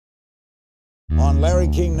On Larry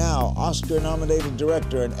King Now, Oscar-nominated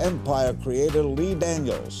director and Empire creator Lee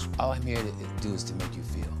Daniels. All I'm here to do is to make you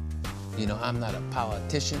feel. You know, I'm not a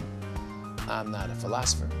politician. I'm not a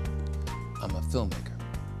philosopher. I'm a filmmaker.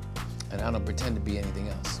 And I don't pretend to be anything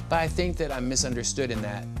else. But I think that I'm misunderstood in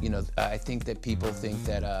that, you know, I think that people think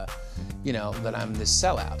that, you know, that I'm this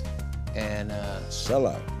sellout. And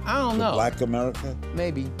Sellout? I don't know. Black America?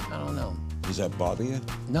 Maybe, I don't know. Does that bother you?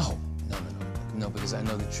 No, because I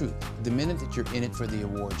know the truth. The minute that you're in it for the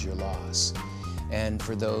awards, you're lost. And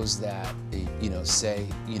for those that, you know, say,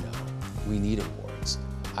 you know, we need awards,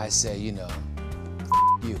 I say, you know,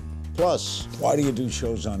 you. Plus, why do you do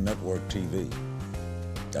shows on network TV?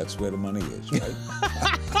 That's where the money is, right?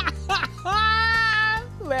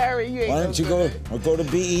 Larry, you ain't Why don't you go to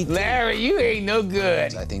BET? Larry, you ain't no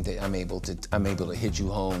good. I think that I'm able to hit you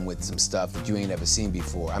home with some stuff that you ain't ever seen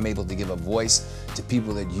before. I'm able to give a voice to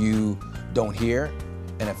people that you don't hear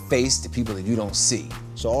and a face to people that you don't see.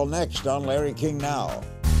 It's all next on Larry King Now.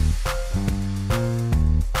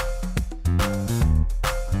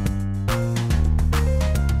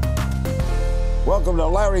 Welcome to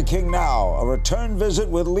Larry King Now, a return visit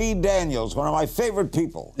with Lee Daniels, one of my favorite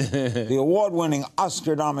people. The award-winning,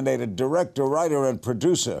 Oscar-nominated director, writer, and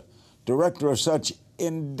producer, director of such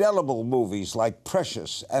indelible movies like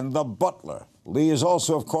Precious and The Butler. Lee is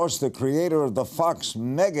also, of course, the creator of the Fox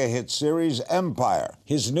mega-hit series Empire.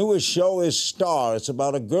 His newest show is Star. It's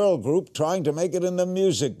about a girl group trying to make it in the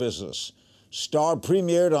music business. Star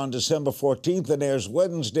premiered on December 14th and airs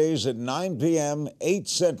Wednesdays at 9 p.m., 8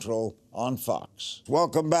 Central on Fox.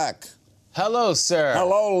 Welcome back. Hello, sir.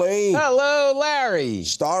 Hello, Lee. Hello, Larry.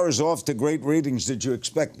 Star is off to great readings. Did you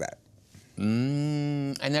expect that?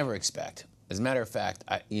 I never expect. As a matter of fact,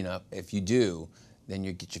 you know, if you do, then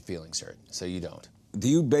you get your feelings hurt, so you don't. Do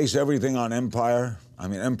you base everything on Empire? I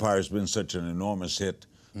mean, Empire's been such an enormous hit.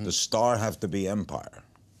 Does Star have to be Empire?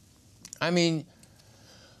 I mean,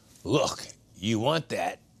 look, you want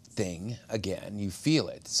that thing again, you feel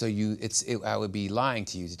it. So I would be lying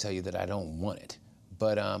to you to tell you that I don't want it.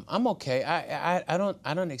 But I'm okay. I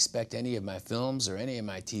don't expect any of my films or any of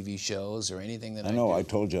my TV shows or anything that I know. do. I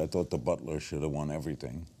told you I thought The Butler should have won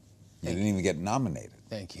everything. You didn't even get nominated.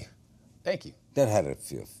 Thank you. Thank you. That had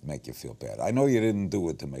to make you feel bad. I know you didn't do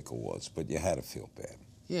it to make awards, but you had to feel bad.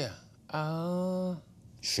 Yeah.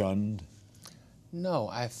 Shunned? No,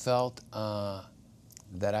 I felt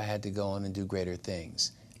that I had to go on and do greater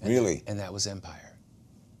things. Really? And that was Empire.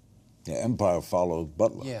 Yeah, Empire followed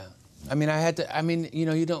Butler. Yeah. I mean, you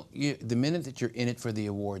know, the minute that you're in it for the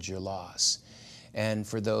awards, you're lost. And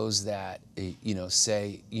for those that, you know,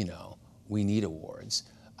 say, you know, we need awards,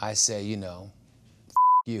 I say, you know,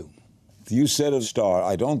 you. You said of Star,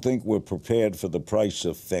 I don't think we're prepared for the price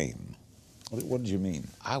of fame. What did you mean?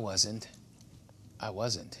 I wasn't.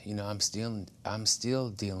 You know, I'm still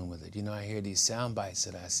dealing with it. You know, I hear these sound bites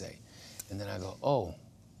that I say, and then I go, oh,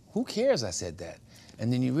 who cares I said that?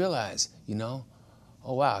 And then you realize, you know,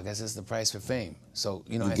 oh, wow, I guess that's the price for fame. So,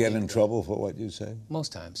 you know, You get in trouble for what you say?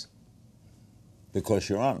 Most times. Because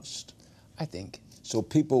you're honest. I think. So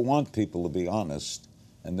people want people to be honest,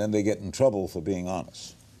 and then they get in trouble for being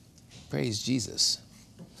honest. Praise Jesus.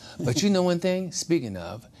 But you know one thing, speaking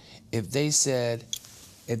of, if they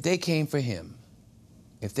came for him,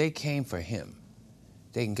 they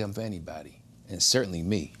can come for anybody, and certainly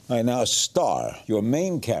me. All right, now Star, your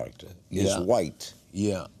main character, is white.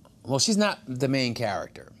 Yeah. Well, she's not the main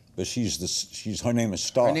character. But her name is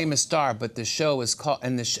Star. Her name is Star, but the show is called,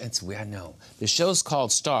 it's weird, I know. The show's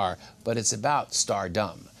called Star, but it's about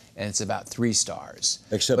stardom, and it's about 3 stars.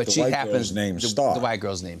 Except but the white girl's named Star. The white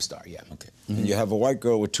girl's named Star, yeah. Okay. And you have a white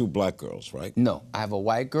girl with 2 black girls, right? No, I have a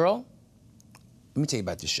white girl. Let me tell you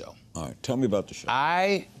about the show. All right, tell me about the show.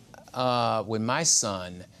 When my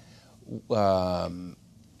son,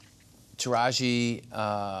 Taraji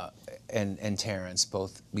and Terrence,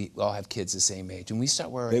 we all have kids the same age, and we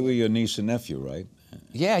start worrying. They were your niece and nephew, right?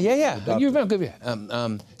 Yeah. You remember, good,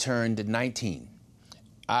 yeah. Turned 19.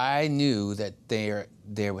 I knew that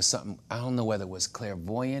there was something, I don't know whether it was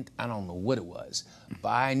clairvoyant, I don't know what it was, but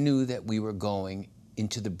I knew that we were going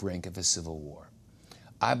into the brink of a civil war.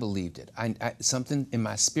 I believed it. Something in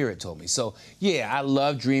my spirit told me. So, yeah, I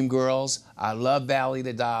love Dreamgirls. I love Valley of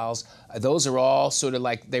the Dolls. Those are all sort of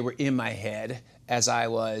like, they were in my head as I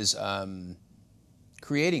was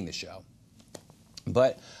creating the show.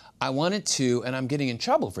 But I wanted to, and I'm getting in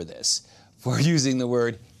trouble for this, for using the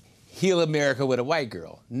word heal America with a white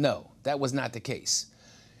girl. No, that was not the case.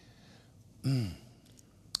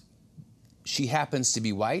 She happens to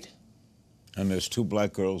be white. And there's 2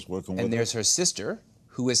 black girls working with her? And there's her sister,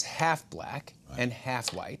 who is half black and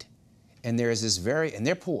half white. And there's this and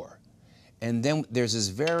they're poor. And then there's this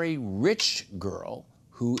very rich girl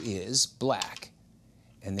who is black,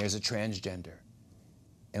 and there's a transgender.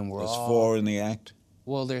 And we're There's all... 4 in the act?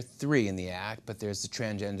 Well, there are 3 in the act, but there's the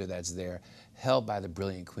transgender that's there, held by the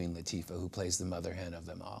brilliant Queen Latifah, who plays the mother hen of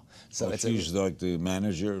them all. So Oh, she's like the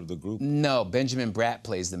manager of the group? No, Benjamin Bratt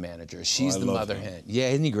plays the manager. She's the mother hen. Yeah,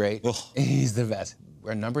 isn't he great? Ugh. He's the best.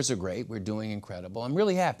 Our numbers are great. We're doing incredible. I'm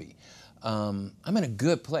really happy. I'm in a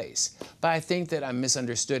good place. But I think that I'm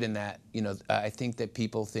misunderstood in that, you know, I think that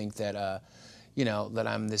people think that, you know, that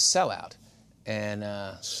I'm this sellout. And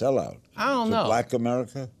Sellout? I don't know. Black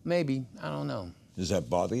America? Maybe. I don't know. Does that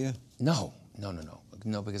bother you? No,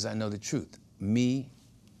 no, because I know the truth. Me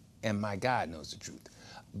and my God knows the truth.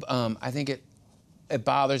 I think it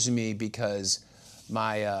bothers me because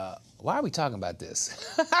my, why are we talking about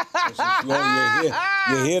this?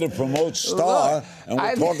 You're here to promote Star, Look, and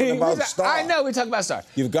we're talking about Star. I know, we're talking about Star.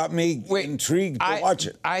 You've got me intrigued to watch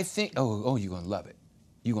it. I think, oh, you're gonna love it.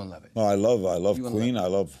 You're gonna love it. Oh, I love Queen. I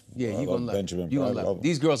love Benjamin. You're gonna love it.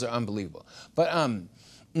 These girls are unbelievable. But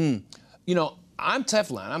you know, I'm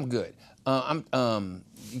Teflon. I'm good.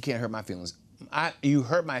 You can't hurt my feelings. You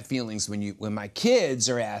hurt my feelings when my kids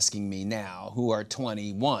are asking me now, who are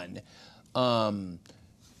 21,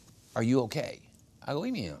 are you okay? I go, what do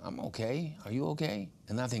you mean? I'm okay. Are you okay?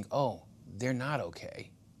 And I think, oh, they're not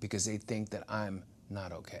okay because they think that I'm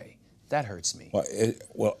not okay. That hurts me.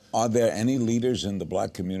 Well, are there any leaders in the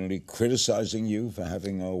black community criticizing you for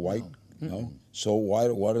having a white? No. So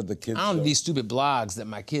what are the kids? I don't know these stupid blogs that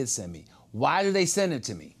my kids send me. Why do they send it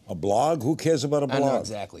to me? A blog? Who cares about a blog? I know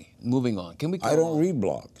exactly. Moving on. Can we? I don't read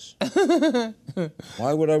blogs.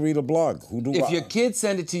 Why would I read a blog? If your kids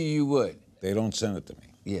send it to you, you would. They don't send it to me.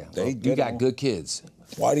 Yeah. You got good kids.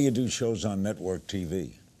 Why do you do shows on network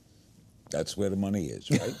TV? That's where the money is,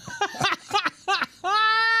 right?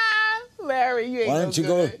 Larry, you ain't no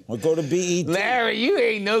good. Why don't you go to BET? Larry, you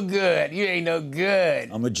ain't no good. You ain't no good.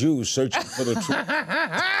 I'm a Jew searching for the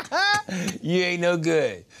truth. You ain't no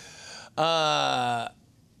good.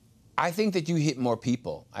 I think that you hit more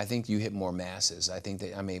people. I think you hit more masses. I think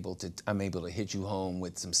that I'm able to hit you home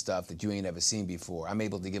with some stuff that you ain't ever seen before. I'm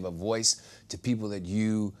able to give a voice to people that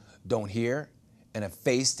you don't hear and a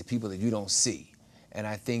face to people that you don't see. And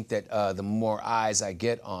I think that the more eyes I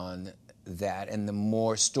get on that and the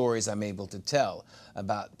more stories I'm able to tell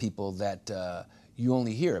about people that you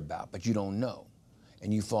only hear about but you don't know,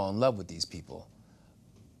 and you fall in love with these people,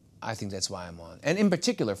 I think that's why I'm on. And in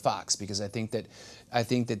particular Fox, because I think that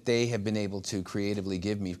they have been able to creatively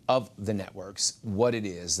give me, of the networks, what it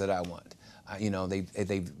is that I want. You know,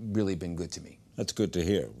 they've really been good to me. That's good to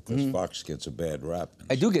hear, because Fox gets a bad rap.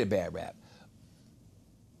 I do get a bad rap.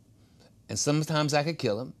 And sometimes I could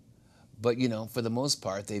kill them, but you know, for the most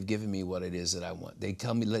part, they've given me what it is that I want.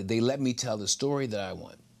 They let me tell the story that I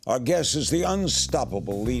want. Our guest is the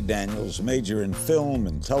unstoppable Lee Daniels, major in film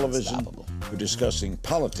and television. We're discussing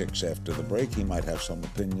politics after the break. He might have some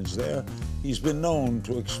opinions there. He's been known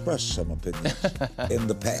to express some opinions in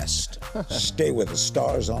the past. Stay with us.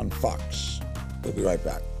 Stars on Fox. We'll be right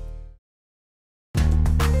back.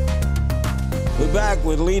 We're back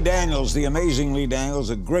with Lee Daniels, the amazing Lee Daniels,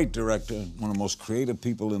 a great director, one of the most creative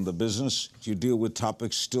people in the business. You deal with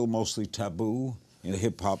topics still mostly taboo. In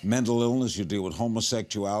hip-hop, mental illness, you deal with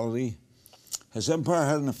homosexuality. Has Empire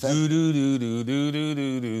had an effect?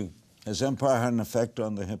 Has Empire had an effect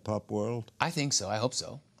on the hip-hop world? I think so. I hope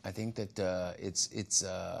so. I think that it's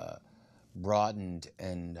broadened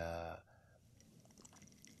and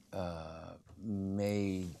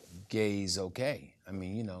made gays okay. I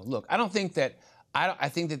mean, you know, look, I think that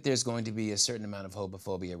there's going to be a certain amount of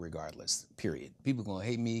homophobia regardless, period. People are going to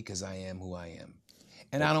hate me because I am who I am.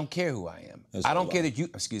 And I don't care who I am. I don't care that you,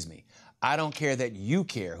 I don't care that you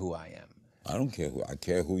care who I am. I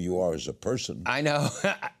care who you are as a person. I know,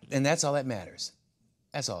 and that's all that matters.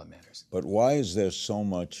 That's all that matters. But why is there so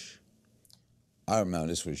much, I remember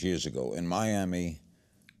this was years ago, in Miami,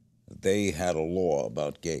 they had a law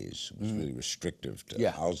about gays. It was really restrictive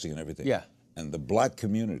to housing and everything. Yeah. And the black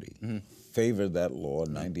community favored that law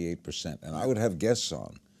 98%. And I would have guests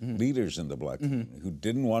on, leaders in the black community, who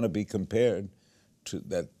didn't want to be compared to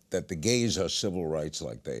that the gays are civil rights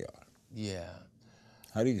like they are. Yeah.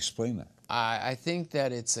 How do you explain that? I think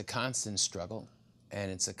that it's a constant struggle,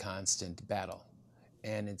 and it's a constant battle.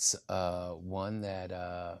 And it's one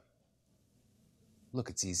that,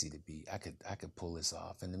 look, it's easy to be. I could pull this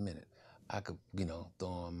off in a minute. I could, you know,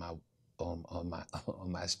 throw on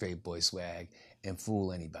my straight boy swag and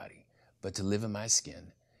fool anybody. But to live in my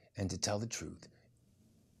skin and to tell the truth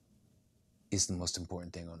is the most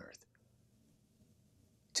important thing on earth.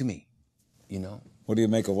 To me. you know. What do you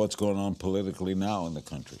make of what's going on politically now in the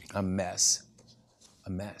country? A mess,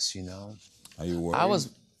 you know. Are you worried?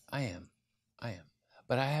 I am.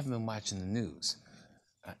 But I haven't been watching the news.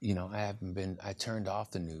 You know, I turned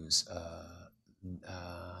off the news.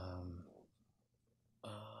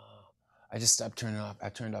 I just stopped turning off. I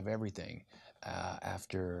turned off everything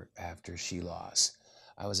after she lost.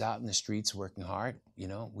 I was out in the streets working hard. You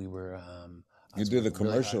know, we were. You did a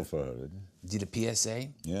commercial for her, didn't you? Did a PSA.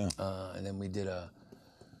 Yeah. And then we did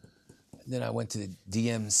Then I went to the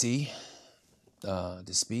DMC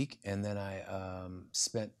to speak, and then I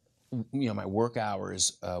spent, you know, my work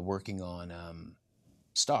hours working on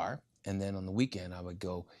Star, and then on the weekend I would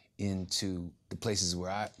go into the places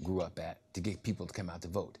where I grew up at to get people to come out to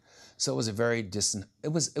vote. So it was a very distant. It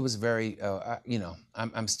was very, you know,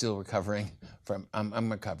 I'm still recovering from.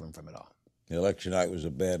 I'm recovering from it all. The election night was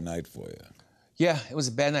a bad night for you. Yeah, it was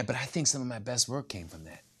a bad night, but I think some of my best work came from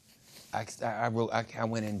that. I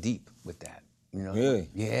went in deep with that. You know? Really?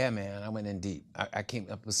 Yeah, man, I went in deep. I came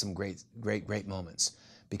up with some great moments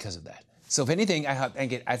because of that. So if anything,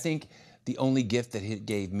 I think the only gift that it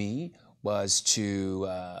gave me was to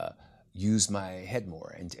use my head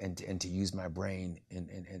more and to use my brain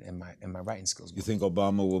and my writing skills more. You think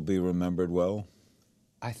Obama will be remembered well?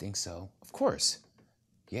 I think so. Of course.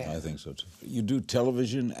 Yeah. I think so too. You do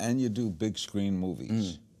television and you do big screen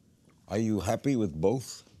movies. Are you happy with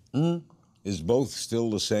both? Is both still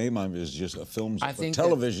the same? I mean, it's just a film. For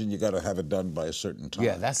television, you got to have it done by a certain time.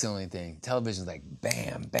 Yeah, that's the only thing. Television's like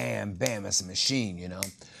bam, bam, bam. It's a machine, you know.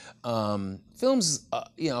 Films,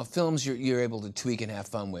 you know, you're able to tweak and have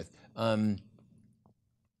fun with.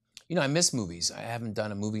 You know, I miss movies. I haven't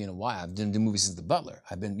done a movie in a while. I've done movies since The Butler.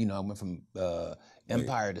 I went from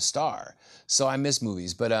Empire to Star. So I miss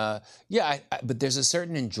movies. But yeah, but there's a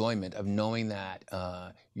certain enjoyment of knowing that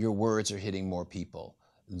your words are hitting more people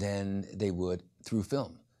than they would through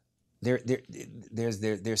film.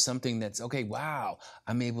 There's something that's, okay, wow,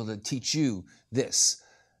 I'm able to teach you this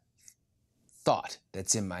thought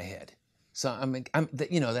that's in my head. So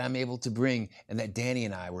that I'm able to bring, and that Danny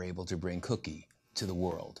and I were able to bring Cookie to the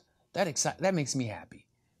world. That makes me happy.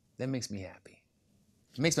 That makes me happy.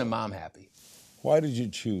 It makes my mom happy. Why did you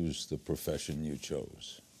choose the profession you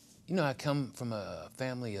chose? You know, I come from a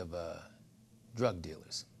family of drug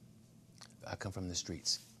dealers. I come from the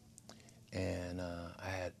streets. And I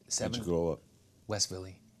had 7... Where'd you grow up? West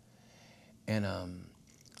Philly. And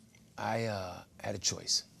I had a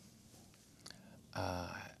choice. I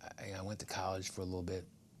went to college for a little bit,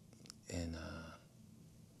 and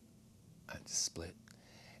I just split.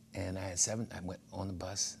 And I went on the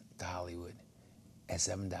bus to Hollywood at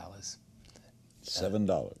 $7.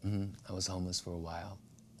 $7? I was homeless for a while.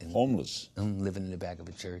 Homeless? Living in the back of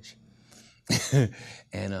a church.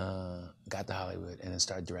 And got to Hollywood and then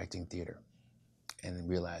started directing theater. And then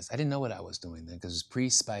realized I didn't know what I was doing then, because it was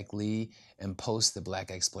pre-Spike Lee and post the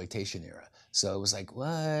Black exploitation era. So it was like,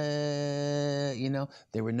 what? You know,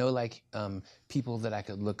 there were no people that I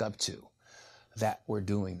could look up to that were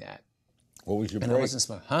doing that. What was your break? And I wasn't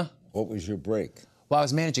smart. Huh? What was your break? Well, I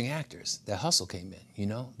was managing actors. The hustle came in, you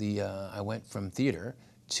know. I went from theater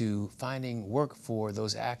to finding work for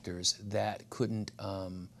those actors that couldn't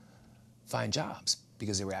find jobs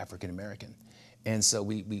because they were African American. And so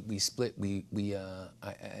we split.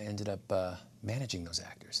 I ended up managing those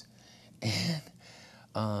actors.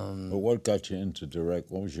 And but what got you into direct?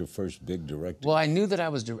 What was your first big director? Well, I knew I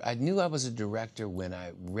was a director when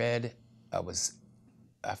I read.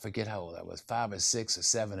 I forget how old I was, 5 or 6 or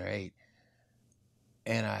 7 or 8.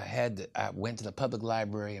 And I went to the public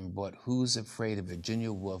library and bought Who's Afraid of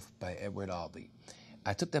Virginia Woolf by Edward Albee.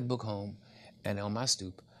 I took that book home, and on my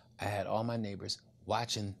stoop, I had all my neighbors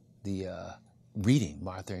watching reading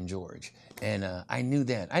Martha and George. And I knew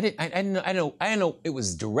then. I didn't know it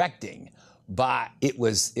was directing, but it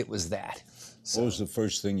was that. So, what was the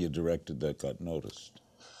first thing you directed that got noticed?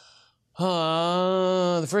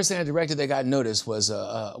 The first thing I directed that got noticed was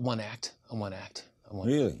one act.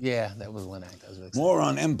 Really? Yeah, that was one act. That was really exciting. More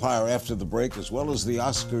on Empire after the break, as well as the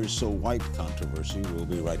Oscars So White controversy. We'll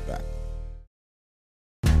be right back.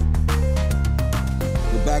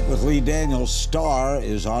 We're back with Lee Daniels. Star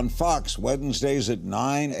is on Fox Wednesdays at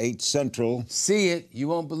 9, 8 Central. See it, you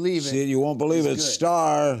won't believe it. See it, you won't believe it. Good.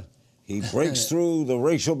 Star. He breaks through the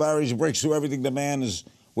racial barriers. He breaks through everything. The man is.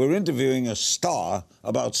 We're interviewing a star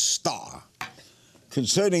about Star.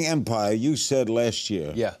 Concerning Empire, you said last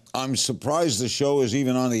year, yeah, I'm surprised the show is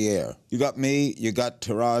even on the air. You got me, you got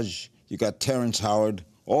Taraj, you got Terrence Howard.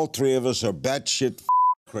 All three of us are batshit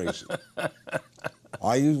crazy.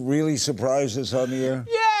 Are you really surprised it's on the air?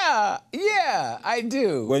 Yeah, Yeah, I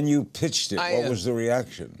do. When you pitched it, what was the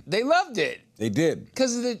reaction? They loved it. They did?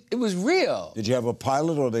 Because it was real. Did you have a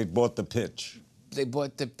pilot or they bought the pitch? They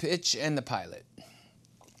bought the pitch and the pilot.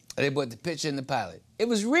 They bought the pitch and the pilot. It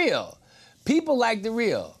was real. People like the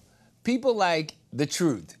real. People like the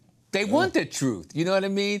truth. They want the truth, you know what I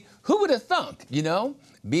mean? Who would have thunk, you know?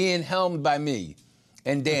 Being helmed by me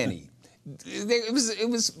and Danny.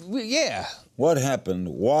 Yeah. What happened?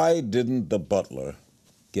 Why didn't The Butler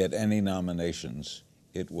get any nominations?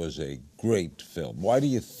 It was a great film. Why do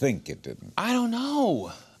you think it didn't? I don't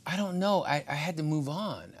know. I had to move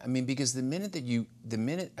on. I mean, because again,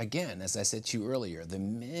 as I said to you earlier, the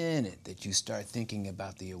minute that you start thinking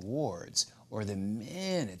about the awards, or the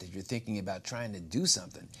minute that you're thinking about trying to do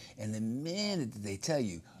something, and the minute that they tell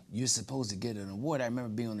you you're supposed to get an award, I remember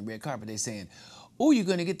being on the red carpet, they saying, oh, you're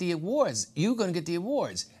gonna get the awards. You're gonna get the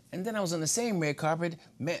awards. And then I was on the same red carpet,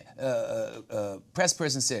 press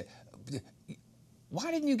person said,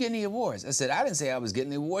 why didn't you get any awards? I said, I didn't say I was getting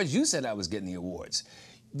the awards. You said I was getting the awards.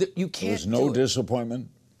 You can't. There was no disappointment?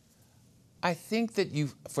 I think that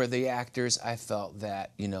for the actors, I felt that,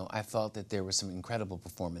 I felt that there were some incredible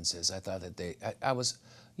performances. I thought that I was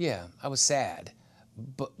sad,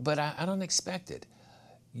 but I don't expect it.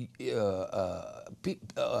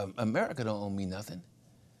 America don't owe me nothing.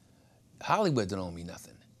 Hollywood don't owe me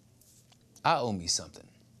nothing. I owe me something.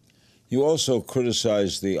 You also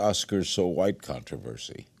criticized the Oscars So White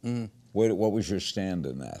controversy. What was your stand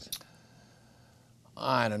in that?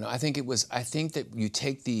 I don't know. I think that you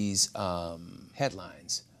take these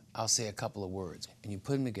headlines, I'll say a couple of words, and you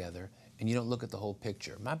put them together, and you don't look at the whole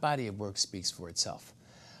picture. My body of work speaks for itself.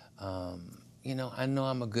 I know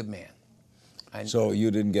I'm a good man. So you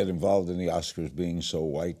didn't get involved in the Oscars being so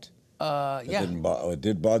white? Yeah. It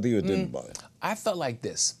did bother you or didn't bother you? I felt like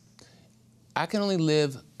this. I can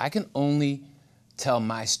only tell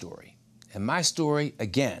my story. And my story,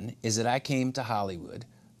 again, is that I came to Hollywood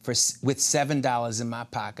with $7 in my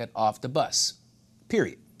pocket off the bus,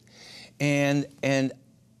 period. And the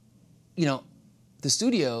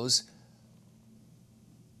studios,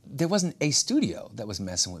 there wasn't a studio that was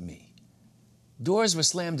messing with me. Doors were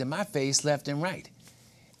slammed in my face left and right.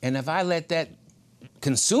 And if I let that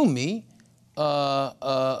consume me, I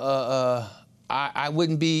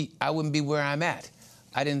wouldn't be where I'm at.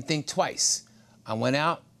 I didn't think twice. I went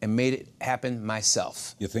out and made it happen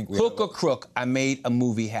myself. You think Hook or crook, I made a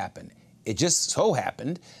movie happen. It just so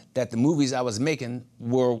happened that the movies I was making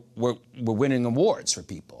were winning awards for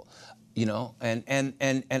people,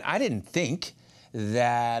 and I didn't think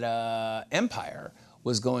that Empire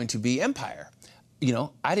was going to be Empire.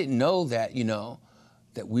 I didn't know that,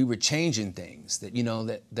 that we were changing things,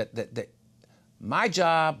 that my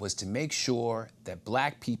job was to make sure that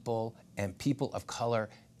black people and people of color,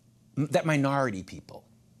 that minority people,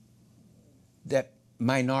 that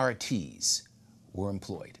minorities were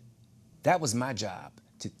employed. That was my job,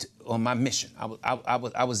 on my mission. I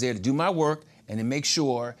was there to do my work and to make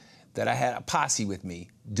sure that I had a posse with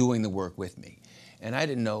me doing the work with me. And I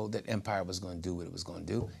didn't know that Empire was going to do what it was going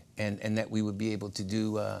to do, and that we would be able to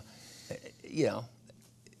do,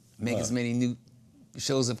 make as many new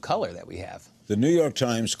shows of color that we have. The New York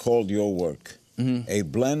Times called your work a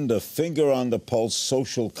blend of finger-on-the-pulse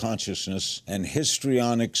social consciousness and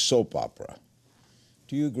histrionic soap opera.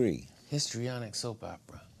 Do you agree? Histrionic soap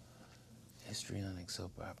opera. Histrionic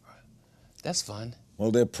soap opera. That's fun. Well,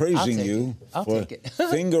 they're praising you for take it.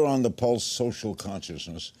 finger-on-the-pulse social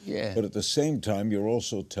consciousness. Yeah. But at the same time, you're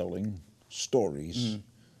also telling stories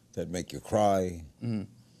that make you cry,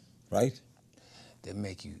 right? That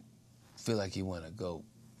make you feel like you want to go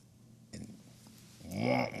and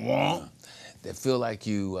wah. That feel like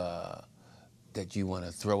you that you want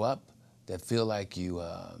to throw up. That feel like you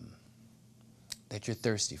that you're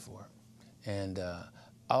thirsty for. And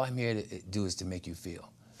all I'm here to do is to make you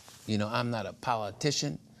feel. I'm not a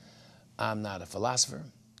politician. I'm not a philosopher.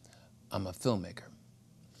 I'm a filmmaker.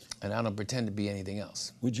 And I don't pretend to be anything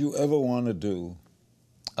else. Would you ever want to do...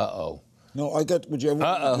 Uh-oh. No, would you ever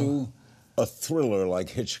want to do a thriller like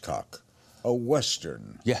Hitchcock? A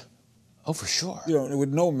Western? Yeah. Oh, for sure.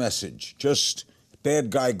 With no message. Just bad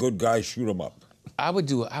guy, good guy, shoot 'em up. I would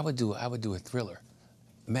do a thriller.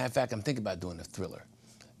 Matter of fact, I'm thinking about doing a thriller.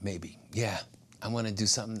 Maybe. Yeah. I want to do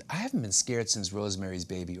something. I haven't been scared since Rosemary's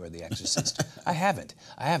Baby or The Exorcist. I haven't.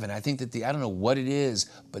 I think that I don't know what it is,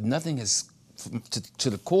 but nothing has, to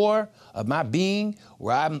the core of my being,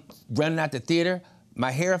 where I'm running out the theater, my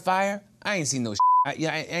hair afire, I ain't seen no I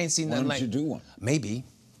ain't seen nothing like... Why don't you do one? Maybe.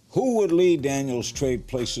 Who would Lee Daniels trade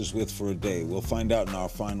places with for a day? We'll find out in our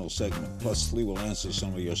final segment. Plus, Lee will answer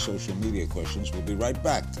some of your social media questions. We'll be right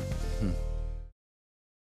back.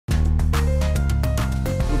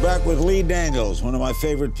 with Lee Daniels, one of my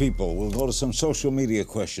favorite people. We'll go to some social media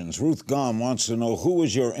questions. Ruth Gom wants to know, who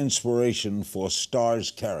was your inspiration for Star's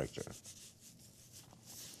character?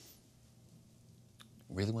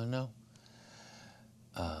 Really want to know?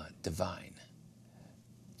 Divine,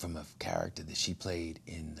 from a character that she played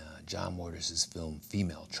in John Waters' film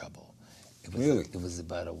Female Trouble. Really? It was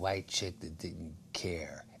about a white chick that didn't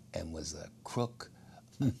care and was a crook,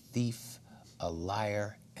 a thief, a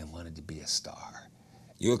liar, and wanted to be a star.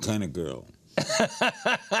 Your kind of girl.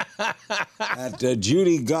 At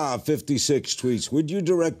Judy Ga 56 tweets, would you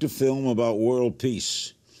direct a film about world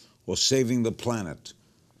peace or saving the planet?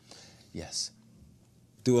 Yes.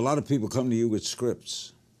 Do a lot of people come to you with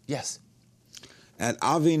scripts? Yes. At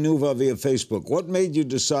Avi Nuva via Facebook, what made you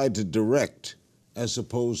decide to direct as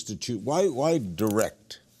opposed to choose? Why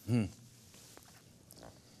direct?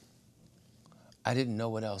 I didn't know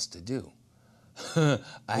what else to do.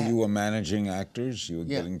 You were managing actors? You were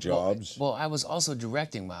getting jobs? Well, I was also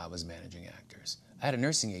directing while I was managing actors. I had a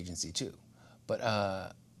nursing agency too, but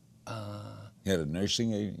you had a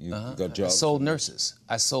nursing agency? You got jobs? I sold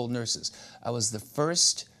nurses. I was the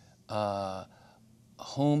first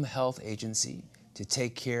home health agency to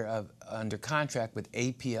take care of, under contract with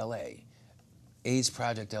APLA, AIDS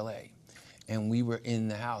Project LA, and we were in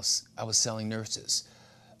the house. I was selling nurses.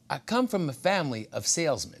 I come from a family of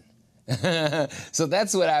salesmen. So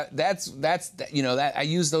that's what I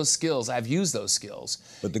use those skills. I've used those skills.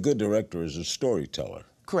 But the good director is a storyteller.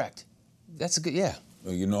 Correct. That's a good, yeah.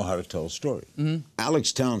 Well, you know how to tell a story.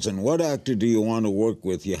 Alex Townsend, what actor do you want to work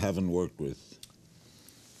with you haven't worked with?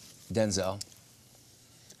 Denzel.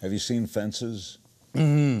 Have you seen Fences?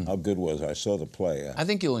 How good was it? I saw the play. I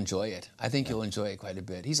think you'll enjoy it. I think you'll enjoy it quite a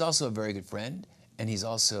bit. He's also a very good friend, and he's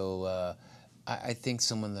also, I think,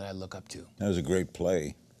 someone that I look up to. That was a great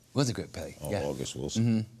play. It was a great play, yeah. August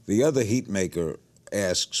Wilson. The other heat maker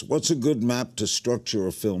asks, what's a good map to structure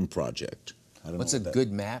a film project? What's a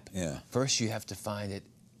good map? Yeah. First, you have to find it,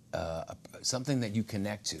 something that you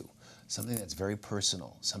connect to, something that's very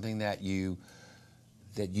personal, something that you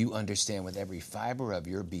understand with every fiber of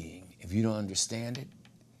your being. If you don't understand it,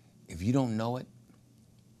 if you don't know it,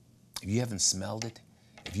 if you haven't smelled it,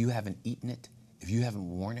 if you haven't eaten it, if you haven't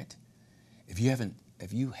worn it, if you haven't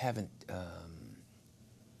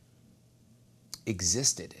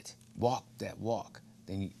existed it, walked that walk,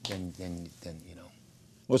 then you know.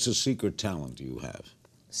 What's a secret talent you have?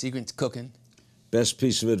 Secret's cooking. Best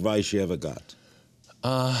piece of advice you ever got?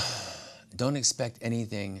 Don't expect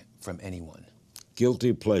anything from anyone.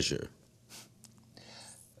 Guilty pleasure.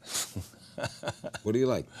 What do you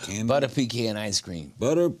like? Candy? Butter pecan ice cream.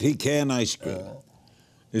 Butter pecan ice cream.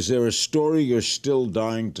 Is there a story you're still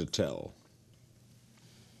dying to tell?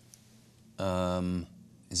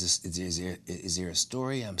 Is there a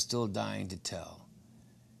story I'm still dying to tell?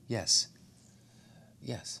 Yes.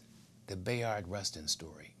 Yes. The Bayard Rustin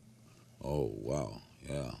story. Oh, wow.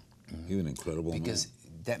 Yeah. He's an incredible man. Because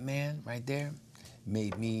that man right there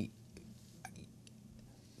made me,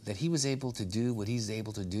 that he was able to do what he's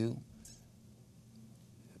able to do,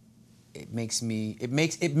 it makes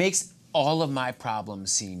all of my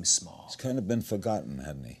problems seem small. He's kind of been forgotten,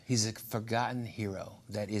 hasn't he? He's a forgotten hero.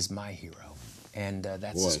 That is my hero. And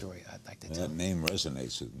that's the story I'd like to tell. That name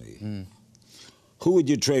resonates with me. Who would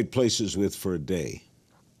you trade places with for a day?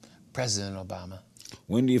 President Obama.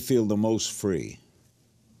 When do you feel the most free?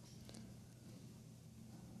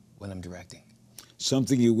 When I'm directing.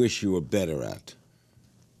 Something you wish you were better at?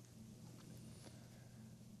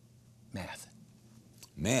 Math.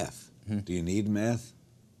 Math? Do you need math?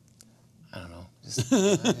 I don't know. Just,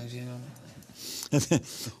 you know.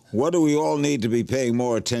 What do we all need to be paying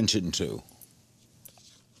more attention to?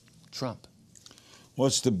 Trump.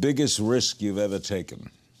 What's the biggest risk you've ever taken?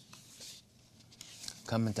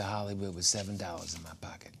 Coming to Hollywood with $7 in my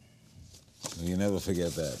pocket. You never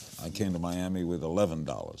forget that. I came to Miami with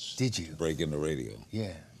 $11. Did you? To break into radio.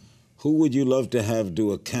 Yeah. Who would you love to have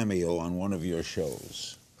do a cameo on one of your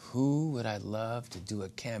shows? Who would I love to do a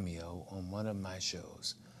cameo on one of my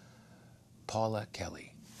shows? Paula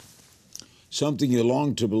Kelly. Something you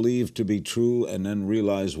longed to believe to be true and then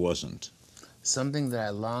realized wasn't. Something that I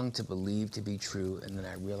longed to believe to be true and then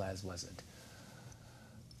I realized wasn't.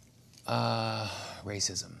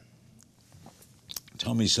 Racism.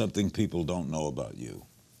 Tell me something people don't know about you.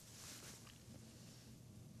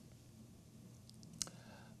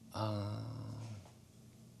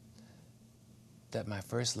 That my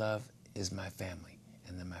first love is my family,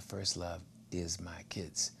 and that my first love is my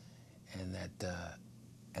kids, and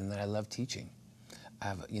that I love teaching. I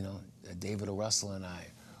have, you know, David O. Russell and I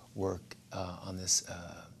work on this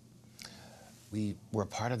we were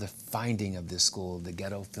part of the finding of this school, the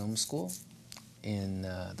Ghetto Film School, in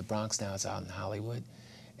the Bronx. Now it's out in Hollywood,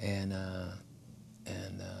 and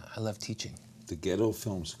I love teaching. The Ghetto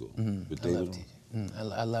Film School. With David.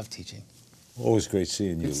 I love teaching. Always great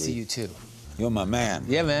seeing you, Lee. Good to see you too. You're my man.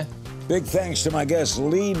 Yeah, man. Big thanks to my guest,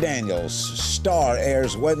 Lee Daniels. Star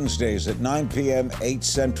airs Wednesdays at 9 p.m., 8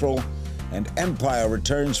 Central. And Empire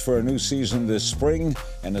returns for a new season this spring.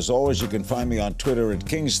 And as always, you can find me on Twitter at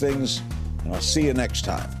King's Things. And I'll see you next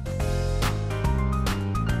time.